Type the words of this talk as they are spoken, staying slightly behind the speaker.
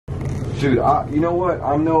Dude, you know what?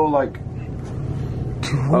 I'm no like.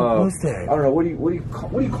 What was that? I don't know. What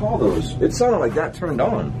do you call those? It sounded like that turned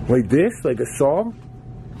on. Like this? Like a song?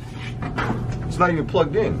 It's not even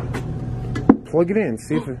plugged in. Plug it in.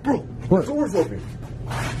 See if it. Bro, what? The door's open.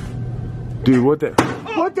 Dude, what the?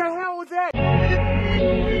 What the hell was that?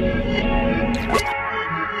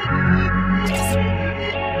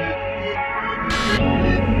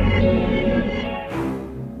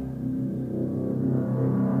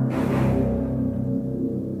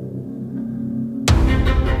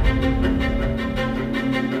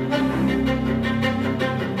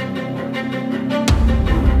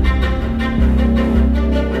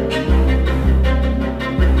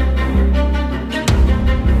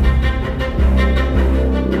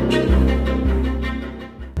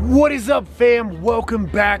 What is up, fam? Welcome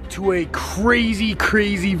back to a crazy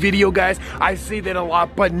video, guys. I say that a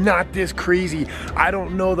lot, but not this crazy. I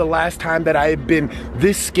don't know the last time that I have been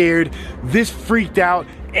this scared, this freaked out,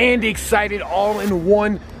 and excited all in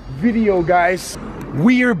one video, guys.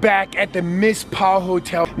 We are back at the Mizpah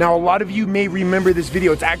Hotel. Now, a lot of you may remember this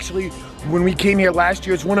video. It's actually when we came here last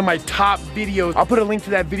year. It's one of my top videos. I'll put a link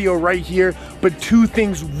to that video right here. But two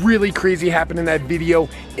things really crazy happened in that video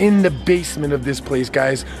in the basement of this place,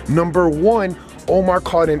 guys. Number one, Omar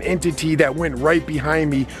caught an entity that went right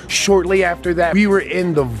behind me. Shortly after that, we were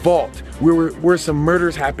in the vault where some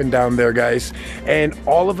murders happened down there, guys. And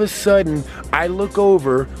all of a sudden, I look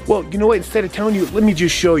over. Well, you know what? Instead of telling you, let me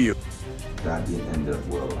just show you. That didn't end up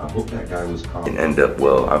well. I hope that guy was calm. Didn't end up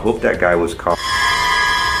well. I hope that guy was calm.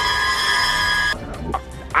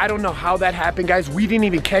 I don't know how that happened, guys. We didn't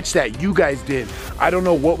even catch that. You guys did. I don't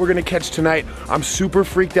know what we're gonna catch tonight. I'm super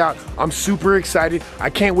freaked out. I'm super excited. I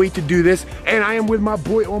can't wait to do this. And I am with my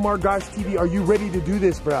boy OmarGoshTV. Are you ready to do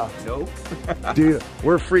this, bro? Nope. Dude,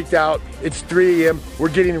 we're freaked out. It's 3 a.m. We're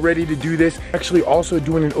getting ready to do this. Actually, also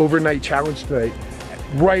doing an overnight challenge tonight.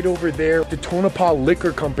 Right over there, the Tonapah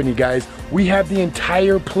Liquor Company, guys. We have the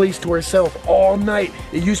entire place to ourselves all night.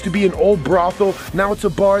 It used to be an old brothel, now it's a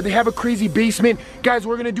bar. They have a crazy basement. Guys,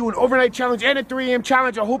 we're gonna do an overnight challenge and a 3 a.m.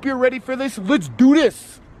 challenge. I hope you're ready for this. Let's do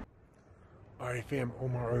this. All right, fam,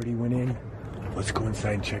 Omar already went in. Let's go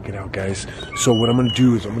inside and check it out, guys. So what I'm gonna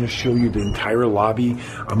do is I'm gonna show you the entire lobby.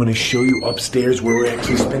 I'm gonna show you upstairs where we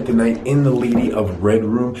actually spent the night in the Lady of Red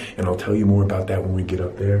room, and I'll tell you more about that when we get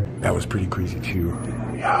up there. That was pretty crazy too.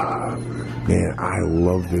 Yeah, man, I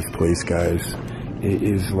love this place, guys. It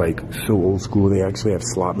is like so old school. They actually have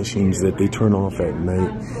slot machines that they turn off at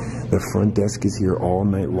night. The front desk is here all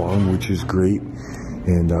night long, which is great.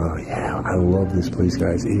 And yeah, I love this place,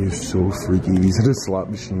 guys. It is so freaky. These are the slot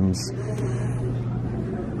machines.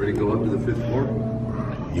 Ready to go up to the 5th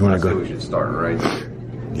floor? You wanna go? We should start right there.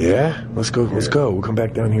 Yeah, let's go. Let's go. We'll come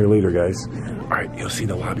back down here later, guys. All right, you'll see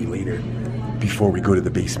the lobby later before we go to the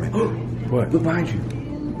basement. What? Look behind you.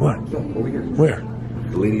 What? Look, over here. Where?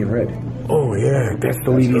 The lady in red. Oh yeah, that's the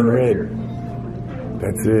lady in red. Here.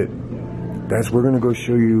 That's it. We're gonna go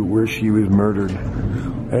show you where she was murdered.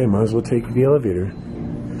 Hey, might as well take the elevator.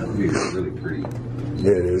 The elevator's really pretty.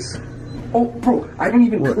 Yeah, it is. Oh, bro, I didn't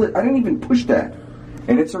even push that.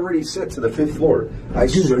 And it's already set to the 5th floor. I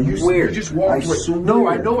swear. You just walked away. No,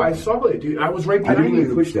 I know. I saw it, dude. I was right behind you. I didn't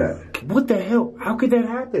even push that. What the hell? How could that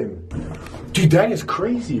happen? Dude, that is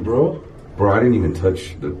crazy, bro. Bro, I didn't even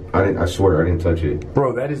touch the. I swear, I didn't touch it.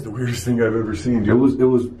 Bro, that is the weirdest thing I've ever seen,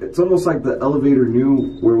 dude. It's almost like the elevator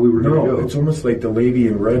knew where we were gonna go. It's almost like the lady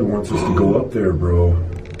in red wants us to go up there, bro.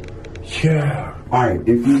 Yeah. All right,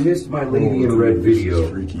 if you missed my lady in red video,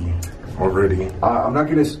 freaky already. I'm not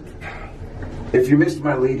gonna. If you missed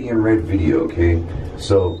my lady in red video, okay,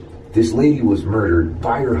 so this lady was murdered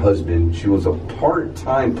by her husband. She was a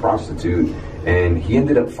part-time prostitute, and he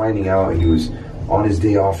ended up finding out, and he was on his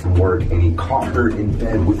day off from work, and he caught her in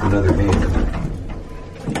bed with another man.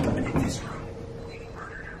 In this room, lady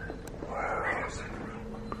murdered her. Wow. Right outside the room.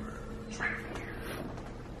 It's right over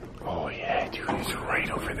there. Oh yeah, dude, it's right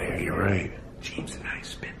over there. You're right. James and I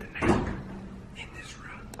spent the night in this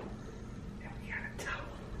room, and we had a towel.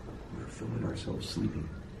 We were filming ourselves sleeping.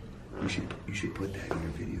 You should put that in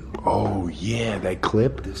your video. Oh yeah, that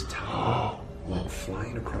clip. This towel went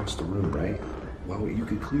flying across the room, right? Well, you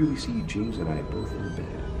could clearly see James and I both in the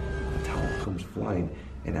bed. The towel comes flying,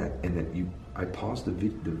 and then I paused the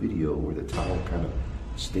video where the towel kind of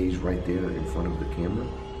stays right there in front of the camera,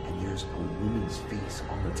 and there's a woman's face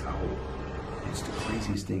on the towel. It's the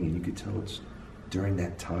craziest thing, and you could tell it's during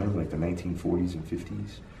that time, like the 1940s and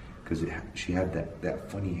 50s, because she had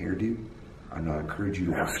that funny hairdo. I encourage you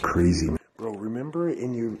to watch. That's crazy, man. Bro, remember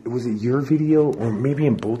was it your video, or maybe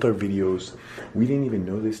in both our videos, we didn't even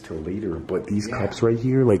know this till later, but these cups right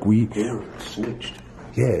here, like they were switched.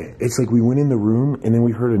 Yeah, it's like we went in the room and then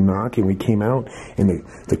we heard a knock and we came out and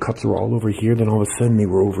the cups were all over here. Then all of a sudden they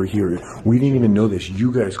were over here. We didn't even know this.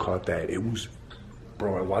 You guys caught that. It was,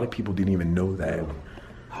 bro, a lot of people didn't even know that.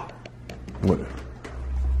 What?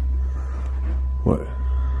 What?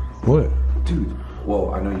 What? Dude,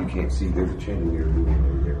 well, I know you can't see. There's a chandelier moving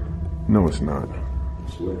over there. No, it's not. I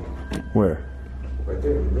swear. Where? Right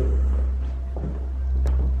there in the middle.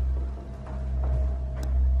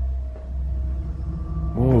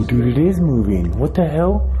 Whoa, dude, it is moving. What the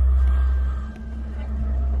hell?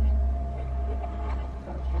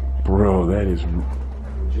 Bro, that is...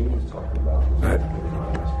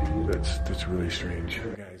 That's really strange.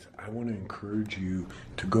 Guys, I want to encourage you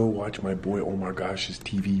to go watch my boy OmarGosh's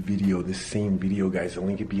TV video, this same video, guys. The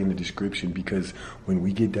link will be in the description, because when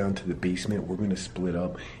we get down to the basement, we're going to split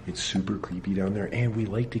up. It's super creepy down there, and we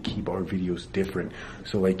like to keep our videos different.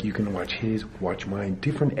 So, like, you can watch his, watch mine,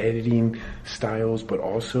 different editing styles, but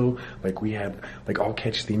also, like, we have, like, I'll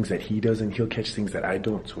catch things that he does, and he'll catch things that I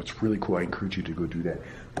don't, so it's really cool. I encourage you to go do that.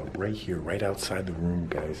 But right here, right outside the room,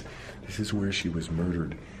 guys, this is where she was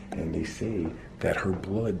murdered. And they say that her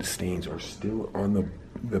blood stains are still on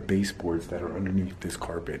the baseboards that are underneath this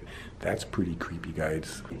carpet. That's pretty creepy,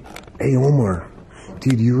 guys. Hey, Omar.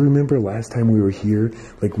 Dude, you remember last time we were here?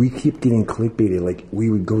 Like, we keep getting clickbaited. Like, we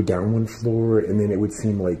would go down one floor, and then it would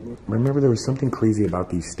seem like... Remember, there was something crazy about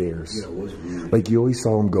these stairs. Yeah, it was weird. Like, you always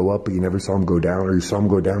saw them go up, but you never saw them go down. Or you saw them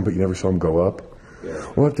go down, but you never saw them go up. Yeah.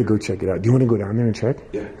 We'll have to go check it out. Do you want to go down there and check?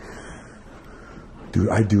 Yeah. Dude,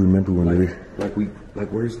 I do remember when Like,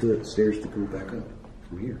 where's the stairs to go back up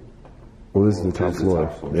from here? Well, this is the top floor.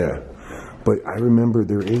 Yeah. But I remember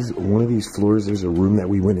there is one of these floors, there's a room that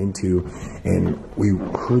we went into, and we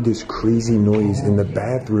heard this crazy noise in the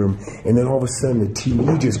bathroom, and then all of a sudden the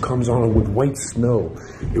TV just comes on with white snow.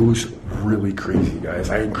 It was really crazy, guys.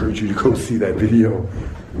 I encourage you to go see that video.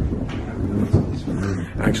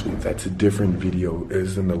 Actually, that's a different video. It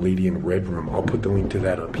is in the lady in red room. I'll put the link to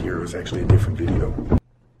that up here. It was actually a different video.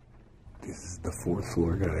 This is the 4th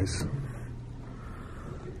floor, guys.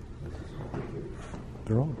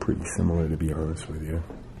 They're all pretty similar, to be honest with you.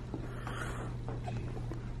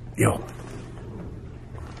 Yo.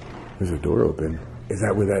 There's a door open. Is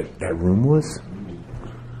that where that room was?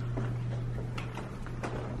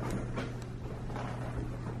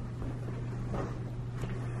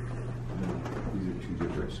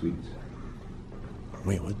 Suites.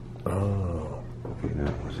 Wait, what? Oh. Okay,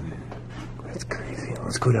 that wasn't it. That's crazy.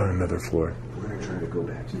 Let's go down another floor. We're gonna try to go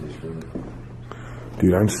back to this room.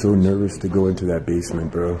 Dude, I'm so nervous to go into that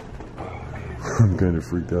basement, bro. I'm kind of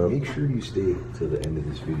freaked out. Make sure you stay till the end of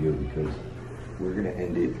this video, because we're gonna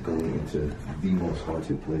end it going into the most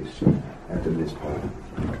haunted place at the Mizpah.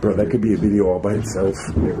 Bro, that could be a video all by itself.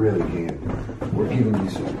 It really can. We're giving you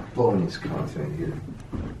some bonus content here.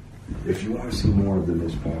 If you want to see more of the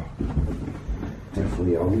Mizpah,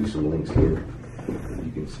 definitely I'll leave some links here.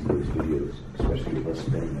 You can see those videos, especially of us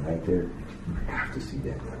spending the night there. You have to see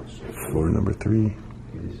that. Floor number 3.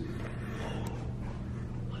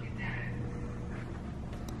 Look at that.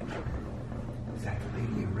 Is that the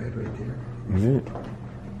lady in red right there? Yeah.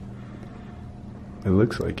 It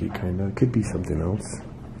looks like it, kind of. It could be something else.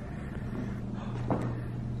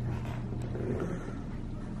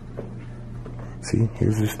 See,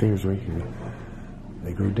 here's the stairs right here.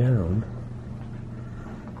 They go down,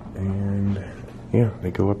 and yeah,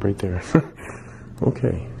 they go up right there.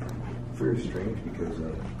 Okay. Very strange, because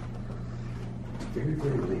it's very,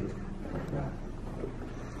 very late.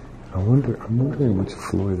 I'm wondering which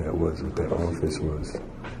floor that was, what that office was.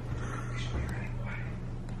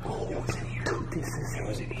 Oh, it was in here. Dude, this is it.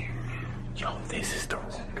 Was in here. Yo, this is the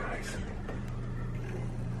room, guys.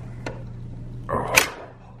 Oh.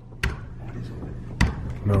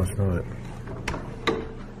 No, it's not.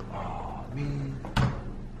 Oh, man.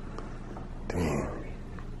 Damn.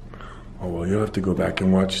 Oh, well, you'll have to go back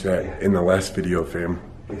and watch that in the last video, fam.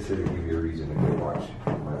 Consider give you a reason to go watch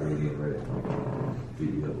my lady in red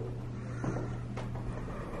video.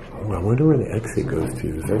 Oh, I wonder where the exit goes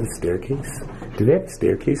to. Is that a staircase? Do they have a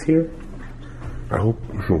staircase here? I hope,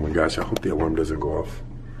 oh my gosh, I hope the alarm doesn't go off.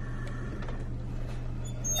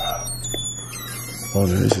 Oh,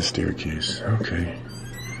 there is a staircase. Okay.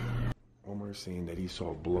 Omar's saying that he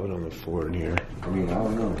saw blood on the floor in here. I mean, I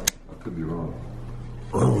don't know. I could be wrong.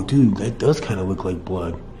 Oh, dude, that does kind of look like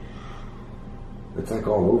blood. It's like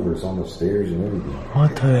all over. It's on the stairs and everything.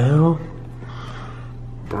 What the hell?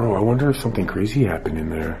 Bro, I wonder if something crazy happened in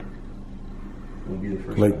there. Wouldn't be the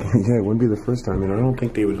first Like, time. yeah, it wouldn't be the first time. And I don't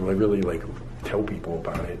think they would like, really, like, tell people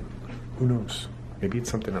about it. Who knows? Maybe it's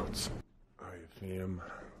something else. All right, fam.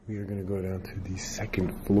 We are going to go down to the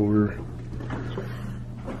 2nd floor.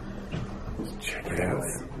 Check it out.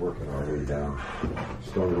 Working our way down.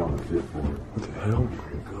 Started on the 5th floor. What the hell?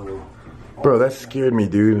 Bro, that scared me,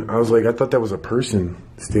 dude. I was like, I thought that was a person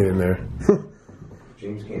standing there.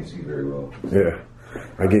 James can't see very well. Yeah.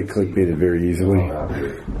 I get clickbaited very easily.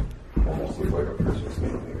 Almost looks like a person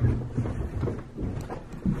standing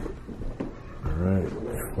there. Alright,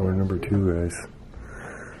 floor number 2, guys.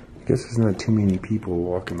 I guess there's not too many people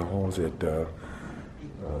walking the halls at, I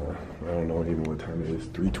don't know even what time it is,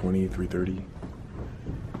 3:20, 3:30.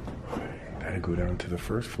 Gotta go down to the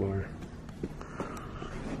 1st floor.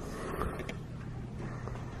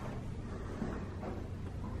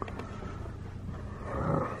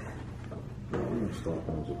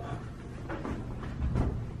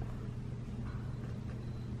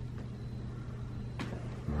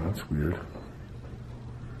 That's weird.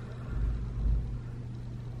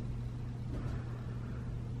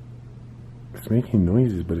 It's making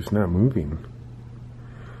noises, but it's not moving.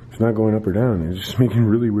 It's not going up or down. It's just making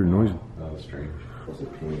really weird noises. That was strange. What's a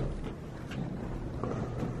piano?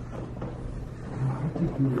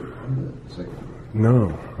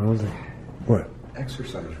 No, I was like, what?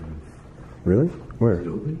 Exercise room. Really? Where? Is it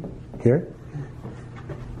open? Here?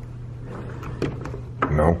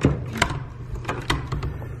 No.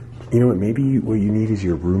 You know what? Maybe what you need is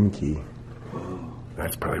your room key.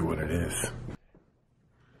 That's probably what it is.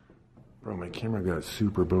 Bro, my camera got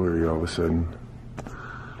super blurry all of a sudden.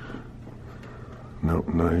 Nope,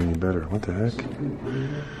 not any better. What the heck?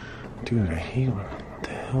 Dude, I hate it. What the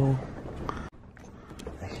hell?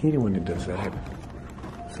 I hate it when it does that.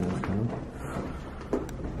 See what's coming?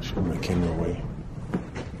 Show my camera away.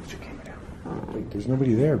 Put your camera down. Wait, there's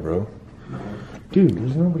nobody there, bro. Dude,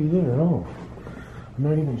 there's nobody there at all. I'm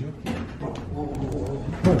not even joking.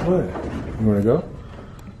 What? You wanna go?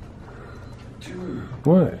 Dude.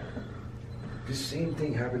 What? The same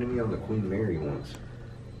thing happened to me on the Queen Mary once.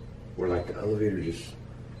 Where like the elevator just...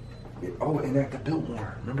 Oh, and at the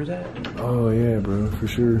Biltmore. Remember that? Oh yeah, bro, for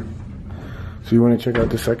sure. So you wanna check out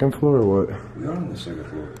the 2nd floor or what? We are on the 2nd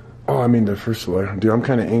floor. Oh, I mean the 1st floor. Dude, I'm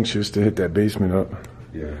kinda anxious to hit that basement up.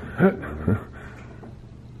 Yeah.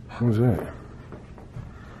 What was that?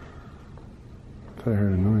 I thought I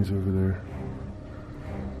heard a noise over there.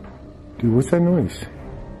 Dude, what's that noise?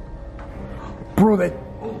 Bro, that...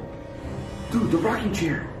 Dude, the rocking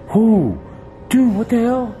chair. Oh, dude, what the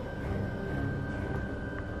hell?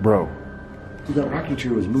 Bro. Dude, that rocking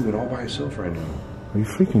chair was moving all by itself right now. Are you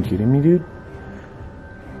freaking kidding me, dude?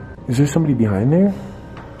 Is there somebody behind there?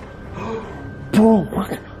 Bro,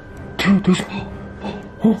 what? Dude, there's...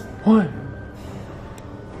 Oh, what?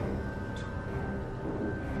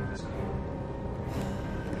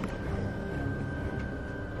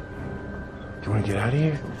 Do you want to get out of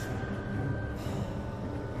here?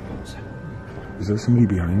 Is there somebody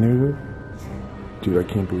behind there, though? Dude, I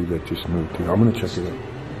can't believe that just moved. Dude, I'm gonna check it out.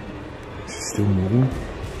 Is it still moving?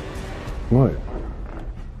 What?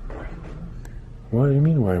 What do you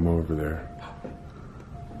mean why I'm over there?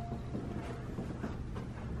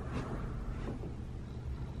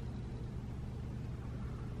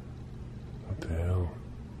 What the hell?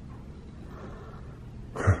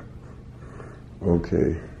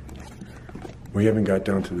 Okay. We haven't got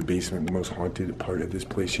down to the basement, the most haunted part of this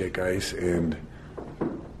place yet, guys, and...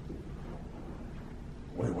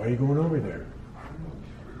 Wait, why are you going over there?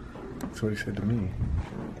 That's what he said to me.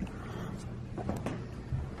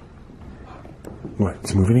 What,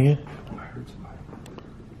 it's moving again? I heard somebody.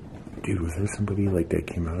 Dude, was there somebody like that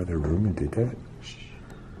came out of their room and did that? Shh.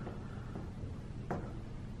 Oh,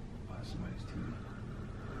 somebody's TV.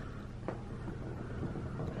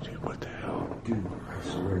 Dude, what the hell? Dude, I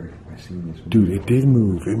swear, I seen this. Dude, it did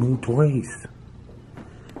move. It moved twice.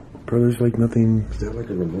 Bro, there's like nothing... Is that like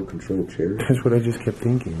a remote control chair? That's what I just kept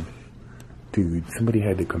thinking. Dude, somebody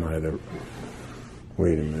had to come out of there.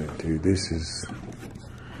 Wait a minute, dude. This is...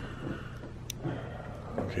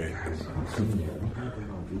 Okay.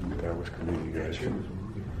 That was crazy, guys.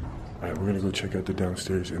 Alright, we're gonna go check out the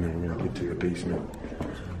downstairs and then we're gonna get to the basement.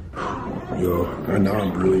 Yo, now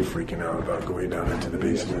I'm really freaking out about going down into the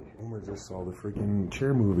basement. Omar just saw the freaking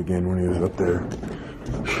chair move again when he was up there.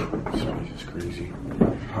 This place is crazy.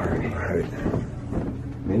 Alright.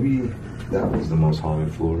 Maybe that was the most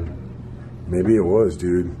haunted floor. Maybe it was,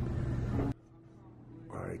 dude.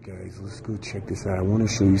 Alright guys, let's go check this out. I want to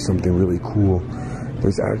show you something really cool.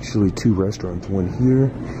 There's actually 2 restaurants, one here,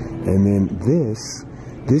 and then this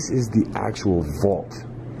is the actual vault.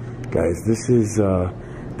 Guys, this is a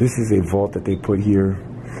vault that they put here,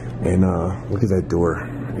 and look at that door.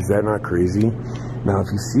 Is that not crazy? Now, if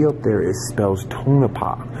you see up there, it spells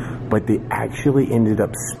Tonapah, but they actually ended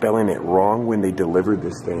up spelling it wrong when they delivered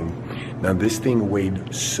this thing. Now this thing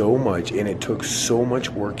weighed so much and it took so much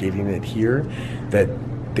work getting it here that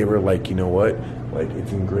they were like, you know what? Like,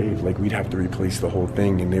 it's engraved. Like, we'd have to replace the whole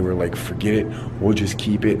thing. And they were like, forget it. We'll just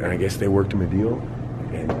keep it. And I guess they worked them a deal.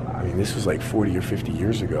 And I mean, this was like 40 or 50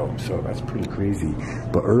 years ago. So that's pretty crazy.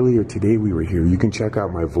 But earlier today we were here. You can check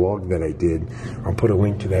out my vlog that I did. I'll put a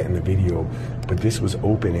link to that in the video. But this was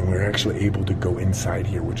open and we were actually able to go inside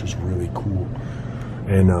here, which was really cool.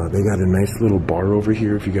 And they got a nice little bar over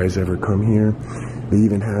here if you guys ever come here. They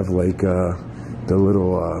even have like the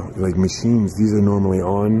little like machines. These are normally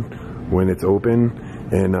on when it's open,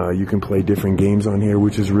 and you can play different games on here,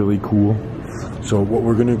 which is really cool. So what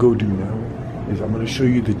we're gonna go do now is I'm gonna show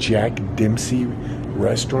you the Jack Dempsey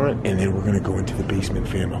restaurant, and then we're gonna go into the basement,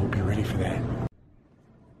 fam. I hope you're ready for that.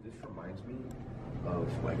 This reminds me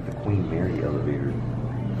of like the Queen Mary elevator.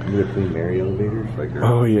 Remember the Queen Mary elevators? Like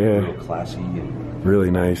they're real classy and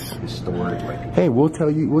really nice, historic. Like, hey, we'll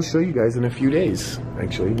show you guys in a few days,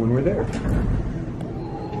 actually, when we're there.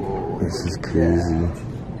 This is crazy. Yeah.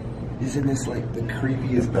 Isn't this like the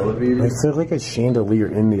creepiest elevator? It's like a chandelier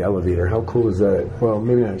in the elevator. How cool is that? Well,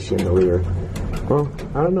 maybe not a chandelier. Well,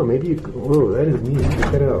 I don't know. Maybe. Oh, that is neat.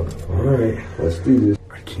 Check that out. All right, let's do this.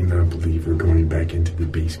 I cannot believe we're going back into the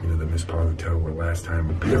basement of the Mizpah Hotel where last time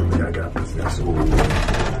apparently I got possessed. You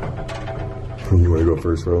want to go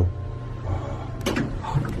first, bro?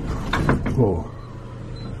 Whoa.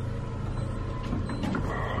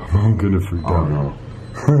 I'm gonna freak out. No.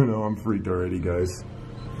 No, I'm freaked already, guys.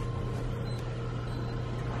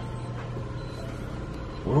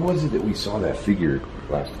 Where was it that we saw that figure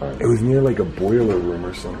last time? It was near like a boiler room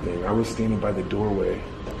or something. I was standing by the doorway.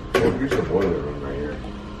 Oh, here's the boiler room right here.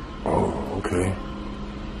 Oh, okay.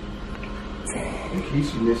 In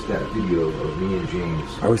case you missed that video of me and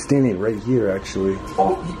James. I was standing right here, actually.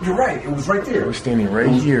 Oh, you're right. It was right there. I was standing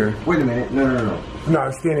right here. Wait a minute. No. No, I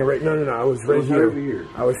was standing right. No. I was right here. Over here.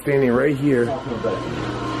 I was standing right here.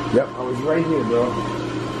 Yep, I was right here, bro.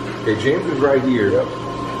 Okay, James was right here. Yep.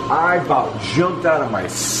 I about jumped out of my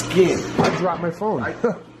skin. I dropped my phone.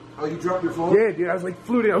 Oh, you dropped your phone? Yeah, dude. I was like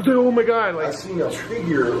fluting. I was like, oh my god. Like, I seen a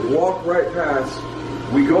figure walk right past.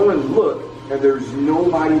 We go and look, and there's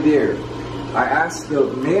nobody there. I asked the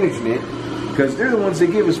management, because they're the ones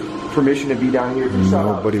that give us permission to be down here.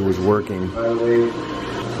 Nobody was working. By the way,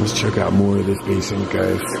 let's check out more of this basement,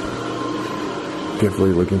 guys.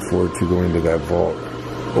 Definitely looking forward to going to that vault.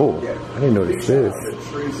 Oh, yeah. I didn't notice this.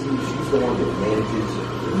 Tracy, she's the one that manages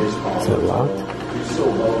the Mizpah. Is it locked? It's so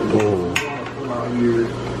lovely. Oh. You want to come out here,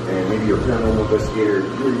 and maybe you're a paranormal investigator.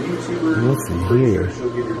 You're a YouTuber. What's in here? She'll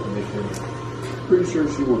give you permission. Pretty sure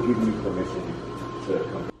she will give you permission to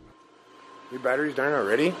come. Your battery's dying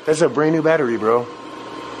already? That's a brand new battery, bro.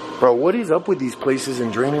 Bro, what is up with these places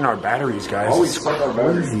and draining our batteries, guys? Always fuck our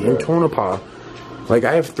batteries. Crazy. In Tonapah. Like,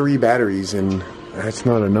 I have 3 batteries, and that's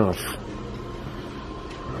not enough.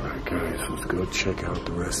 Alright, guys, let's go check out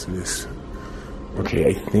the rest of this. Okay,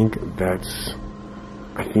 I think that's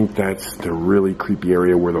the really creepy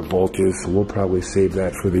area where the vault is, so we'll probably save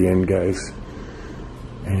that for the end, guys.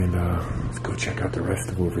 And let's go check out the rest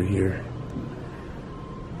of over here.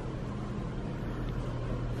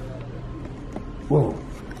 Whoa.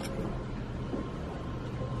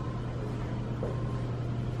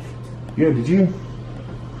 Yeah, did you?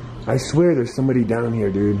 I swear there's somebody down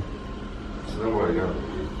here, dude. There's nobody down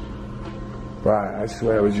here. Right, I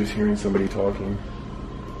swear I was just hearing somebody talking.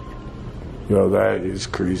 Yo, that is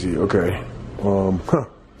crazy. Okay. I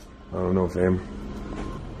don't know, fam.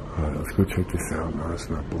 Alright, let's go check this out. No, it's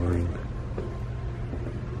not boring.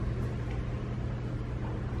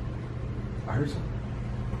 I heard something.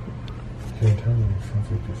 Can't tell me. It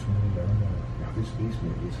sounds like there's somebody down there. Yeah, this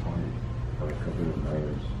basement is haunted by a couple of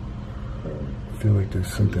miners. I feel like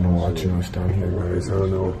there's something watching us down here, guys. I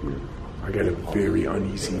don't know. I got a very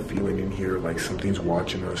uneasy feeling in here, like something's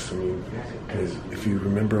watching us. I mean, because if you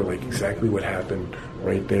remember, like exactly what happened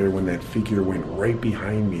right there when that figure went right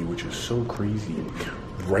behind me, which is so crazy.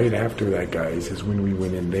 Right after that, guys, is when we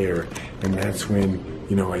went in there, and that's when,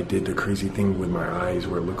 you know, I did the crazy thing with my eyes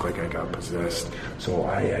where it looked like I got possessed. So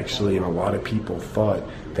I actually, and a lot of people thought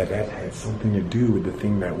that that had something to do with the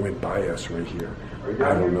thing that went by us right here.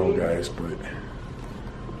 I don't know, guys, but...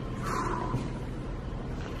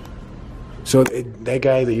 So that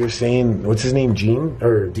guy that you're saying, what's his name, Gene?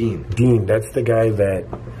 Or Dean. Dean, that's the guy that...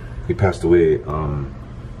 He passed away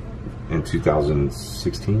in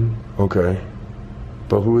 2016. Okay.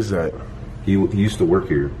 But who is that? He used to work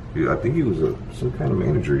here. I think he was some kind of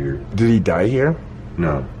manager here. Did he die here?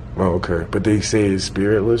 No. Oh, okay. But they say his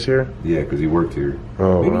spirit lives here? Yeah, because he worked here.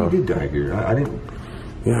 Oh, maybe wow. he did die here. I didn't...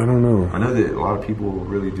 Yeah, I don't know. I know that a lot of people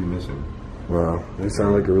really do miss him. Wow, they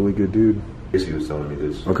sound like a really good dude. He was telling me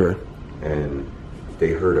this. Okay. And they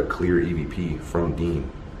heard a clear EVP from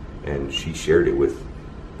Dean, and she shared it with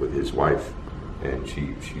his wife, and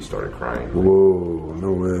she started crying. Whoa,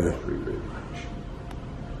 no way.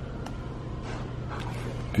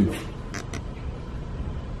 Dude,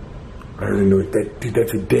 I already know that. Dude,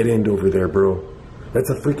 that's a dead end over there, bro. That's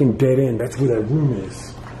a freaking dead end. That's where that room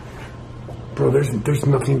is. Bro, there's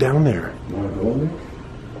nothing down there. You wanna go in there?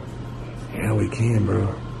 Yeah, we can,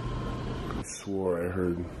 bro. I swore I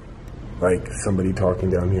heard, like, somebody talking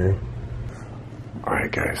down here.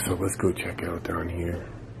 Alright, guys, so let's go check out down here.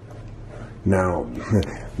 Now,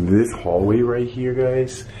 this hallway right here,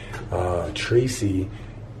 guys, Tracy,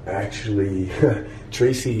 actually,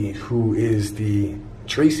 Tracy, who is the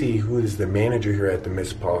manager here at the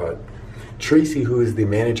Mizpah,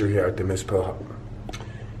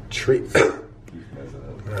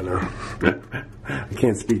 I know. I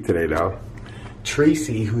can't speak today now.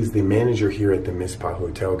 Tracy, who's the manager here at the Mizpah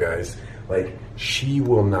Hotel, guys, like, she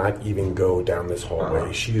will not even go down this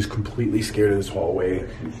hallway. She is completely scared of this hallway.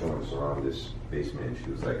 She was showing us around this basement. She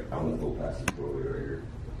was like, I won't go past this doorway right here.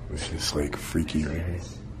 It's just like freaky right here.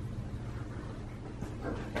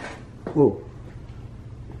 Whoa.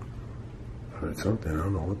 I heard something. I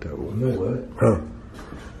don't know what that was. You know what? Huh.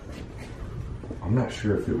 I'm not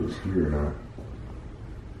sure if it was here or not.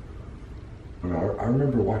 I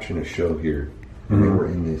remember watching a show here, and they were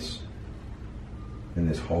in this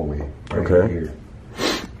hallway right here.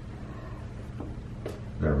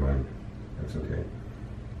 Never mind. That's okay.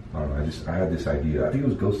 I don't know. I had this idea. I think it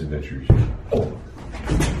was Ghost Adventures. Oh,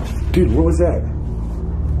 dude, what was that?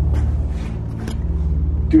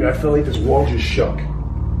 Dude, I felt like this wall just shook. Did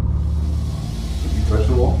you touch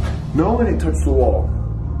the wall? No, I didn't touch the wall.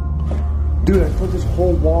 Dude, I felt this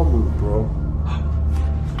whole wall move, bro.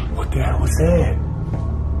 What the hell was that?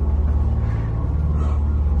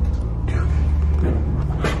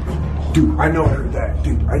 Dude, I know I heard that.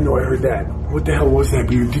 Dude, I know I heard that. What the hell was that,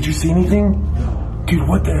 dude? Did you see anything? Dude,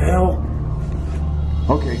 what the hell?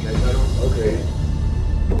 Okay, guys, okay.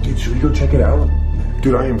 Dude, should we go check it out?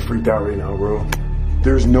 Dude, I am freaked out right now, bro.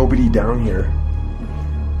 There's nobody down here.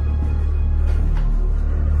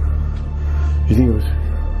 You think it was...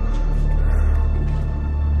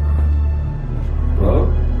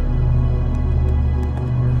 Hello?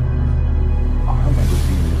 I remember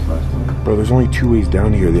seeing this last time. Bro, there's only two ways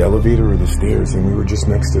down here, the elevator or the stairs, and we were just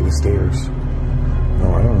next to the stairs.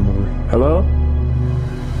 No, I don't remember. Hello?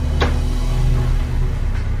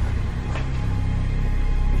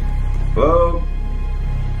 Hello?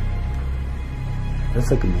 That's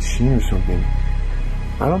like a machine or something.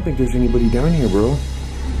 I don't think there's anybody down here, bro.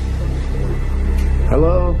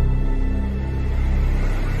 Hello?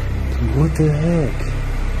 Dude, what the heck?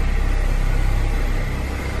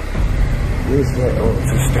 Where's that? Oh,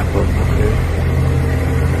 it's a step up, okay.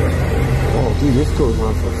 Oh, dude, this goes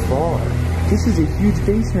on for far. This is a huge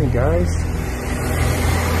basement, guys.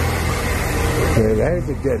 Okay, that is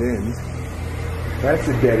a dead end. That's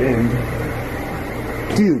a dead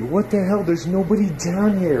end. Dude, what the hell? There's nobody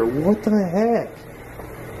down here. What the heck?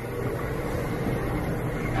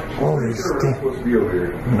 Oh, Sure, we're supposed to be over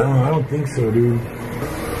here. no, I don't think so, dude.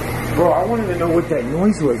 Bro, I wanted to know what that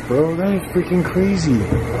noise was, bro. That is freaking crazy.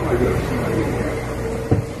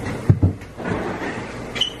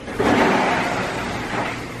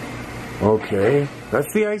 Okay,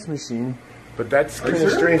 that's the ice machine, but that's kind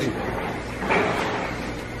of strange.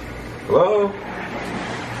 Hello?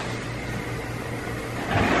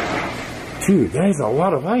 Dude, that is a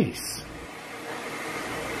lot of ice.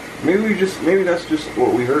 Maybe that's just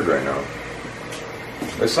what we heard right now.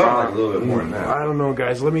 It sounded like a little bit more than that. I don't know,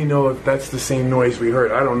 guys. Let me know if that's the same noise we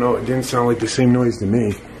heard. I don't know. It didn't sound like the same noise to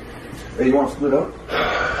me. Hey, you want to split up?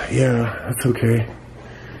 Yeah, that's okay.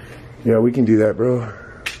 Yeah, we can do that, bro.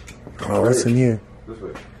 Oh, that's in here. This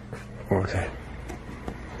way. Okay.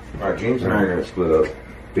 Alright, James and I are going to split up.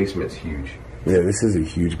 Basement's huge. Yeah, this is a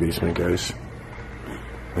huge basement, guys.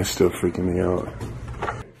 That's still freaking me out.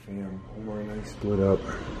 Fam, Omar and I split up.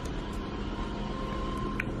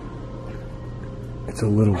 It's a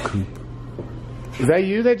little coop. Is that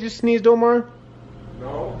you that just sneezed, Omar?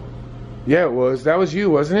 No. Yeah, it was. That was you,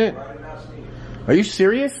 wasn't it? I did not sneeze. Are you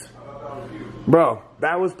serious? I thought that was you. Bro,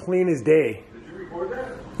 that was plain as day. Did you record that?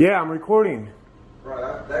 Yeah, I'm recording.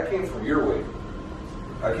 Bro, that came from your way.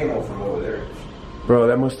 I came up from over there. Bro,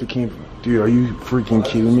 that must have came from... Dude, are you freaking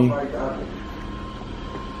kidding me?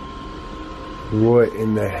 What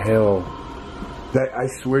in the hell? That, I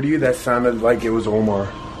swear to you, that sounded like it was Omar.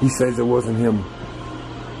 He says it wasn't him.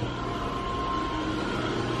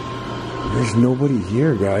 There's nobody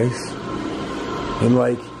here, guys. And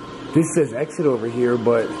like, This says exit over here,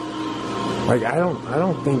 but like I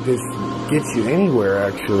don't think this gets you anywhere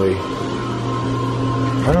actually.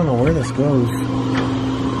 I don't know where this goes.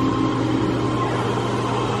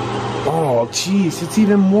 Oh jeez, it's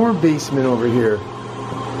even more basement over here.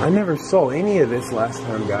 I never saw any of this last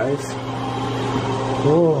time, guys.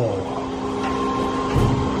 Whoa.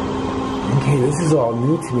 Okay, this is all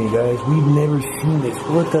new to me, guys. We've never seen this.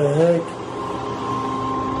 What the heck?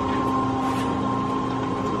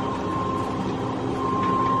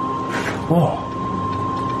 Whoa.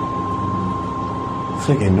 It's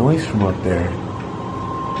like a noise from up there.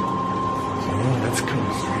 Yeah, that's kind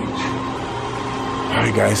of strange.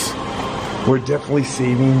 Alright, guys. We're definitely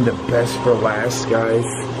saving the best for last, guys.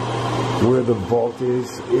 Where the vault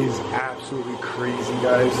is absolutely crazy,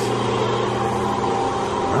 guys.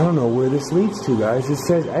 I don't know where this leads to, guys. It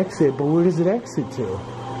says exit, but where does it exit to?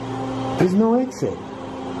 There's no exit.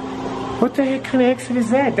 What the heck kind of exit is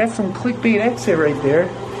that? That's some clickbait exit right there.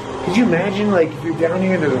 Could you imagine, like, if you're down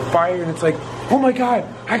here and there's a fire and it's like, oh my god,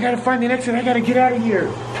 I gotta find an exit, I gotta get out of here.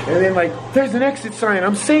 And then, like, there's an exit sign,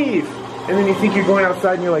 I'm safe. And then you think you're going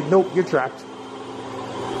outside and you're like, nope, you're trapped.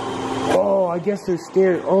 Oh, I guess there's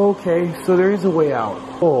stairs. Oh, okay, so there is a way out.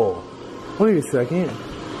 Oh, wait a second.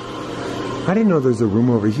 I didn't know there's a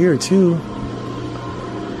room over here, too.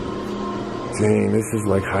 Dang, this is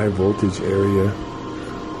like high voltage area.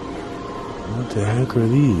 What the heck are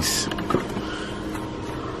these?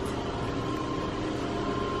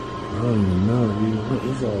 I don't even know, dude. What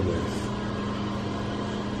is all this?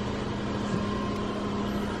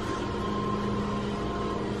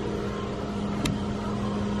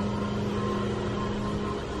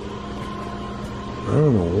 I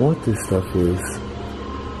don't know what this stuff is.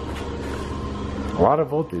 A lot of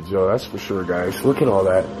voltage, yo, that's for sure, guys. Look at all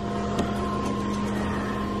that.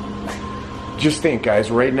 Just think,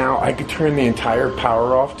 guys, right now I could turn the entire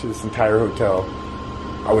power off to this entire hotel.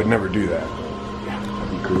 I would never do that.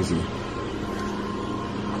 That'd be crazy.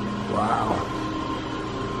 Wow.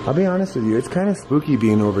 I'll be honest with you, it's kind of spooky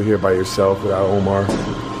being over here by yourself without Omar.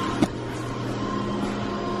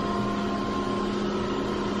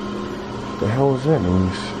 The hell was that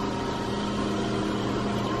noise?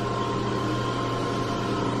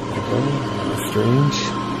 Okay, that's strange.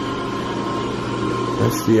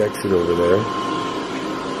 That's the exit over there.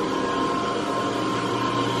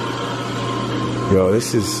 Yo,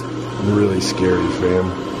 this is really scary,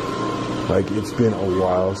 fam. Like, it's been a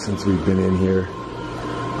while since we've been in here.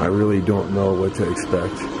 I really don't know what to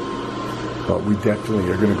expect. But we definitely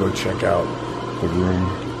are gonna go check out the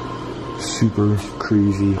room. Super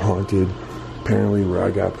crazy, haunted. Apparently where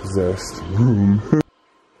I got possessed room.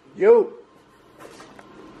 Yo!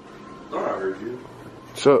 Oh, I heard you.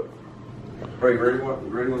 So, Are you ready?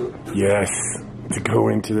 Ready? yes, to go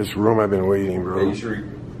into this room. I've been waiting, bro. Hey, you sure you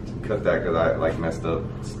cut that because I like messed up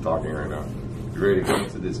talking right now. You ready to go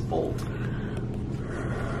into this vault?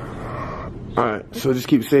 Alright, so just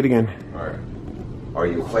say it again. Alright. Are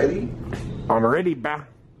you ready? I'm ready, bah.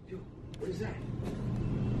 Yo, what is that?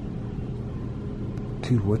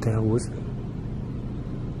 Dude, what the hell was that?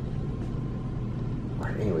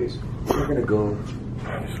 Alright, anyways, we're gonna go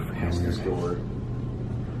past this door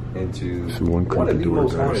into one of the door,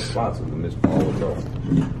 most guys. haunted spots of the Mizpah Hotel.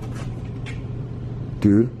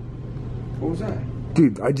 Dude. What was that?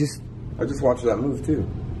 Dude, I just watched that move too.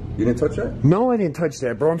 You didn't touch that? No, I didn't touch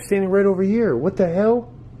that, bro. I'm standing right over here. What the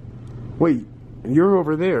hell? Wait, you're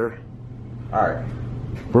over there. Alright.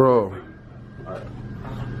 Bro. Alright.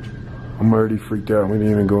 I'm already freaked out. We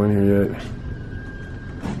didn't even go in here yet.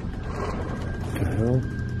 What the hell?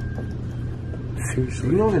 Seriously?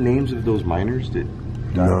 Do you know the names of those miners that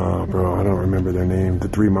Nah, bro, I don't remember their name. The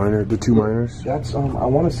two miners? That's I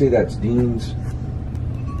want to say that's Dean's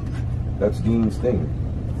thing.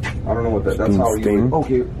 I don't know what that's Dean's how he thing?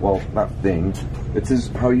 Okay, well, not thing. It's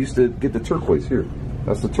how he used to get the turquoise here.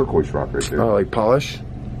 That's the turquoise rock right there. Oh, like polish?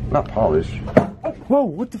 Not polish. Whoa,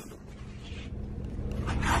 what the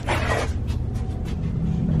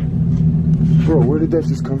Bro, where did that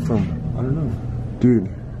just come from? I don't know. Dude.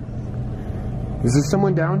 Is there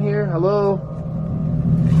someone down here? Hello?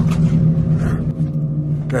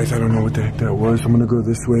 Guys, I don't know what the heck that was. I'm gonna go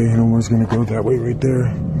this way and Omar's gonna go that way right there.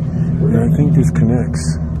 And I think this connects.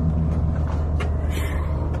 Is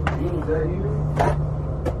that you?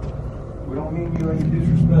 We don't mean you any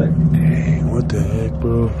disrespect. Dang, what the heck,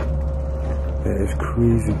 bro? That is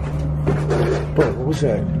crazy. Bro, what was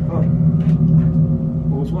that? Huh.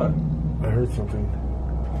 What was what? I heard something.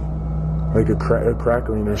 Like a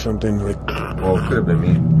crackling or something. Like, Well, it could have been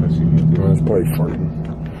me. That's you. no, it's probably farting.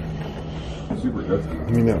 Super dusty.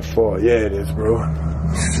 I mean, that fall. Yeah, it is, bro.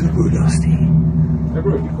 Super dusty. Hey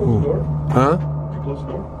bro, did you close the door? Huh? Did you close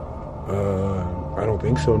the door? I don't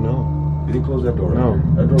think so, no. You didn't close that door? No.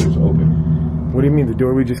 That door was open. What do you mean, the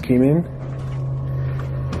door we just came in?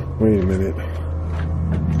 Wait a minute.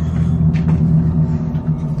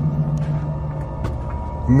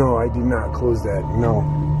 No, I did not close that, no.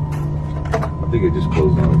 I think it just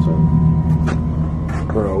closed on its own.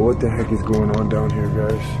 Bro, what the heck is going on down here,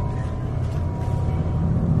 guys?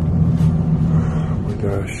 Oh my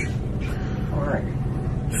gosh.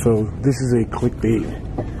 Alright. So, this is a clickbait.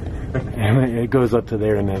 And it goes up to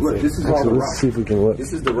there and that's Look, it. this is all the let's rock. see if we can look.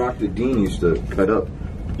 This is the rock that Dean used to cut up.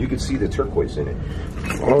 You could see the turquoise in it.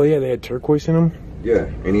 Oh yeah, they had turquoise in them? Yeah,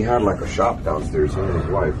 and he had like a shop downstairs, him and his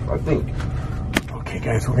wife, I think. Okay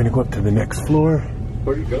guys, we're gonna go up to the next floor.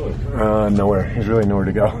 Where are you going? Nowhere. There's really nowhere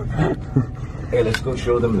to go. Hey, let's go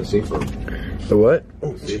show them the safe room. The what?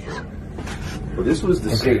 Oh, safe room. Well, this was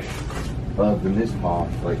the safe of the Mizpah,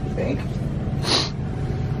 like the bank.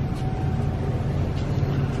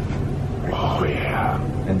 Oh yeah.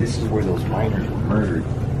 And this is where those miners were murdered.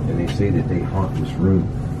 And they say that they haunt this room.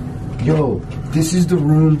 Yo, this is the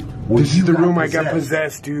room. This is the room I got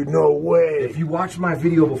possessed, dude. No way. If you watched my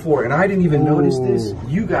video before, and I didn't even notice this,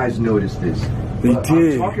 you guys noticed this. They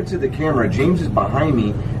did. I'm talking to the camera. James is behind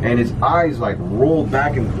me, and his eyes like rolled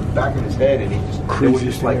back in his head, and he just it was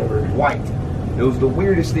just like white. It was the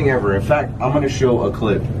weirdest thing ever. In fact, I'm gonna show a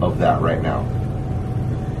clip of that right now.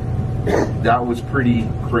 That was pretty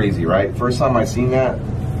crazy, right? First time I seen that.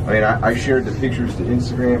 I mean, I shared the pictures to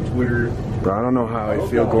Instagram, Twitter. Bro, I don't know how I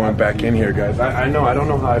feel going back in here, guys. I don't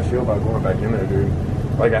know how I feel about going back in there, dude.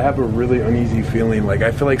 Like, I have a really uneasy feeling. Like,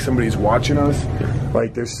 I feel like somebody's watching us.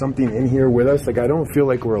 Like, there's something in here with us. Like, I don't feel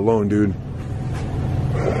like we're alone, dude.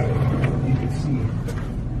 You can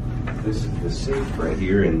see this is the safe right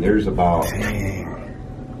here, and there's about, Dang.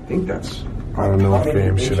 I think that's, I don't know,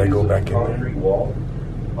 fam. Should I go back in there? concrete wall.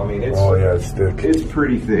 I mean, it's, Oh, yeah, it's thick. it's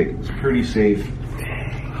pretty thick. It's pretty safe.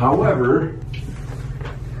 However,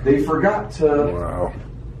 they forgot to Wow.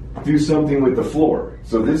 do something with the floor.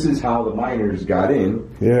 So this is how the miners got in.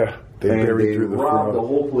 Yeah, they And buried they through the robbed the floor.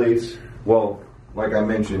 whole place. Well, like I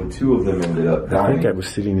mentioned, 2 of them ended up dying. I think I was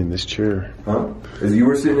sitting in this chair. Huh? As you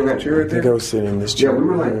were sitting in that chair right I think there? I was sitting in this Yeah, chair. we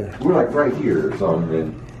were like right here or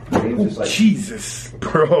something. And James just like, Jesus,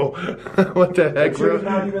 bro. What the heck, the chair's bro?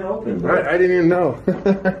 not even open, bro. I didn't even know.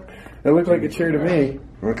 It looked like a chair to me.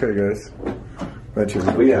 Okay, guys. That chair.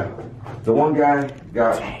 But yeah, the one guy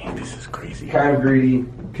got Dang, this is crazy. kind of greedy,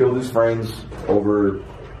 killed his friends over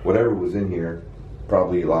whatever was in here.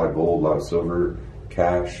 Probably a lot of gold, a lot of silver,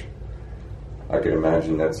 cash. I can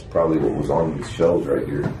imagine that's probably what was on these shelves right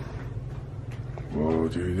here. Whoa,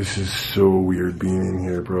 dude, this is so weird being in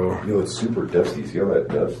here, bro. You know, it's super dusty. See all that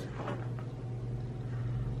dust?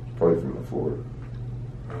 Probably from the floor.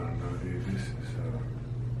 I don't know, dude. This is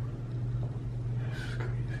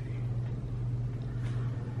crazy.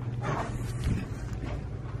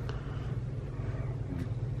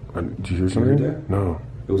 Did you hear something? hear that? No.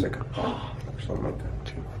 It was like a or something like that.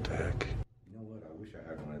 Dude, what the heck? You know what? I wish I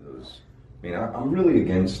had one of those. I mean, I'm really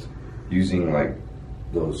against using like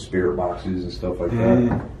those spirit boxes and stuff like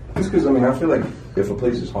that. Just because, I mean, I feel like if a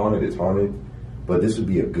place is haunted, it's haunted. But this would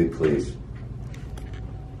be a good place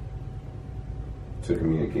to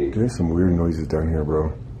communicate. There's some weird noises down here,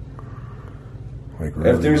 bro. Like, really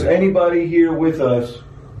If there's weird. anybody here with us,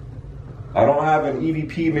 I don't have an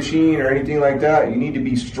EVP machine or anything like that. You need to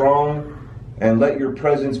be strong and let your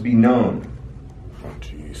presence be known. Oh,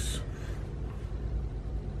 jeez.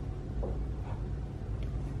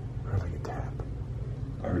 I heard like a tap.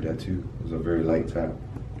 I heard that too. It was a very light tap.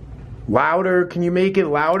 Louder. Can you make it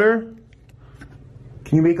louder?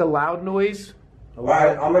 Can you make a loud noise? All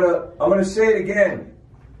right, I'm gonna say it again.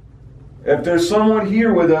 If there's someone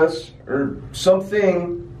here with us or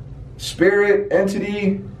something, spirit,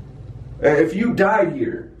 entity, if you died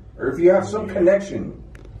here or if you have some connection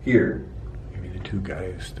here, Maybe the 2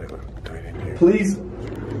 guys that died in here. please.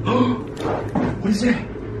 What is that?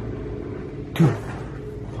 Dude,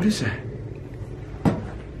 what is that?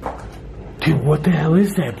 Dude, what the hell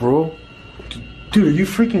is that, bro? Dude, are you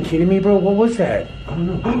freaking kidding me, bro? What was that? I don't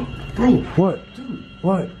know. Bro, What? dude,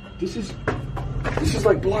 What? this is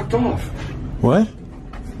like blocked off. What?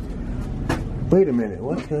 Wait a minute.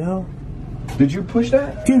 What the hell? Did you push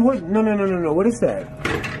that? Dude, what? No. What is that?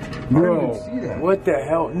 Bro, didn't even see that. what the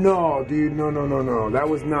hell? No, dude. No. That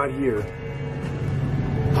was not here.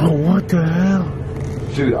 Oh, what the hell?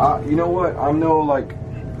 Dude, you know what? I'm no like.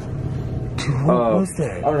 Dude, what was I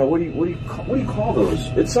that? don't know. What do you call those?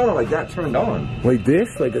 It sounded like that turned on. Like this?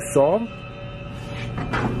 Like a saw?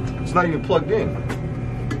 It's not even plugged in.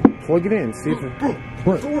 Plug it in. See if it...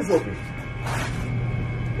 What? Door's open.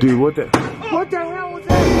 Dude, what the hell was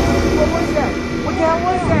that? What was that? What the hell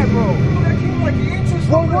was that, bro? That came like inches.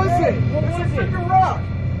 What was it? What was It's a it? freaking rock.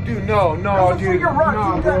 Dude, no, That's a dude. freaking rock.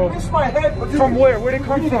 Nah, Dude, bro. that missed my head. Dude, From where? Where'd it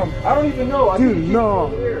come from? I don't even know. I Dude, think it no.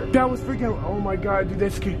 came over there. That was freaking, oh my God, dude,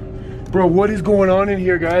 that's scary. Bro, what is going on in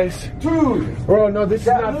here, guys? Dude. Bro, no, this is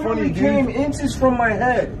That not funny, literally dude. came inches from my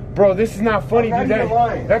head. Bro, this is not funny, I'm dude. not even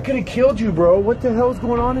lying. That could have killed you, bro. What the hell is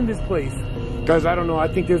going on in this place? Guys, I don't know. I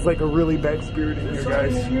think there's like a really bad spirit in here, Somebody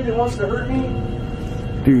in guys. here that wants to hurt me?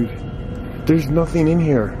 Dude, there's nothing in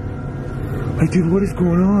here. Like, dude, what is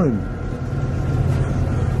going on?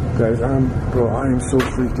 Guys, I am so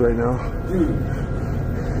freaked right now.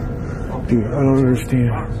 Dude, I don't understand.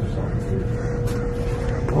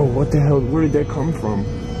 Bro, what the hell? Where did that come from?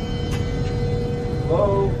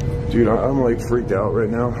 Hello? Dude, I'm like freaked out right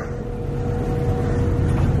now.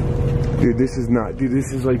 Dude, this is not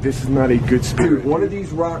a good spirit. Dude, one of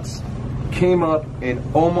these rocks came up and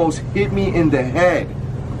almost hit me in the head.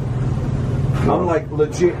 I'm like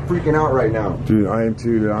legit freaking out right now. Dude, I am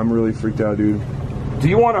too, dude. I'm really freaked out, dude. Do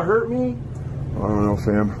you want to hurt me? I don't know,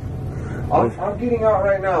 fam. I'm getting out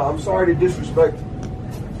right now. I'm sorry to disrespect.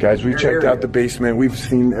 Guys, we your checked area. out the basement. We've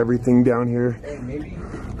seen everything down here. Hey,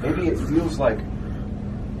 maybe it feels like,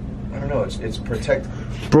 I don't know, it's protected.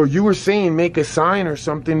 Bro, you were saying make a sign or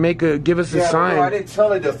something. Give us a sign. Bro, I didn't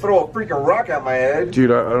tell it to throw a freaking rock at my head. Dude,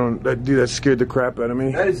 dude, that scared the crap out of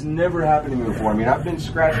me. That has never happened to me before. I mean, I've been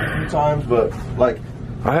scratched a few times, but like,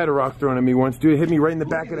 I had a rock thrown at me once. Dude, it hit me right in the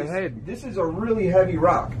back of the head. This is a really heavy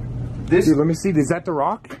rock. Dude, let me see. Is that the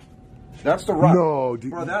rock? That's the rock. No,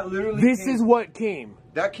 dude. Bro, that literally This is what came.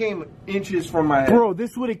 That came inches from my head. Bro,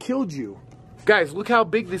 this would have killed you. Guys, look how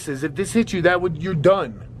big this is. If this hit you, you're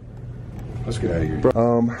done. Let's get out of here.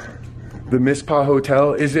 The Mizpah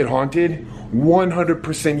Hotel, is it haunted?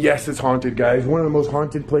 100% yes, it's haunted, guys. One of the most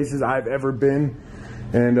haunted places I've ever been.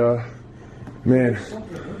 And, man,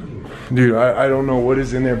 dude, I don't know what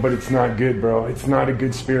is in there, but it's not good, bro. It's not a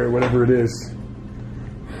good spirit, whatever it is.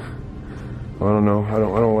 I don't know. I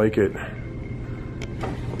don't like it.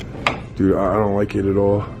 Dude, I don't like it at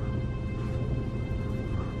all.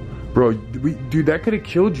 Bro, dude, that could have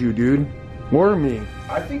killed you, dude. Or me.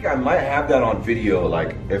 I think I might have that on video.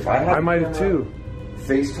 Like, if I had I might have too.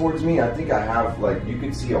 Face towards me, I think I have, like, you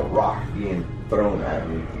could see a rock being thrown at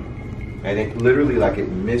me. And it literally, like, it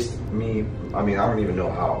missed me. I mean, I don't even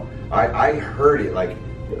know how. I heard it, like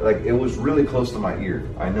it was really close to my ear.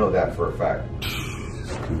 I know that for a fact.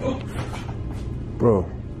 Bro,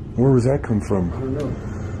 where was that come from? I don't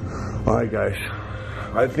know. All right, guys.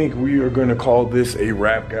 I think we are going to call this a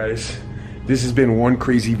wrap, guys. This has been one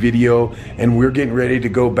crazy video, and we're getting ready to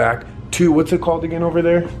go back to, what's it called again over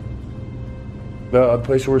there? The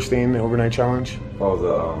place where we're staying, the overnight challenge? Oh,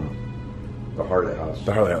 the Haunted House.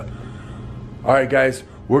 The Harley House. All right, guys,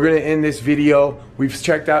 we're going to end this video. We've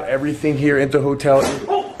checked out everything here at the hotel.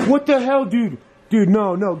 What the hell, dude? Dude,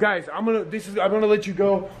 no, guys, I'm gonna let you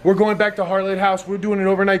go. We're going back to Harlot House. We're doing an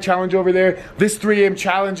overnight challenge over there. This 3 a.m.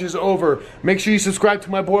 challenge is over. Make sure you subscribe to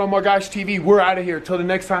my boy OmarGoshTV. We're out of here. Till the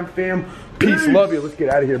next time, fam. Peace. Love you. Let's get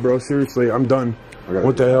out of here, bro. Seriously, I'm done.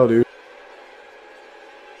 What the hell, dude?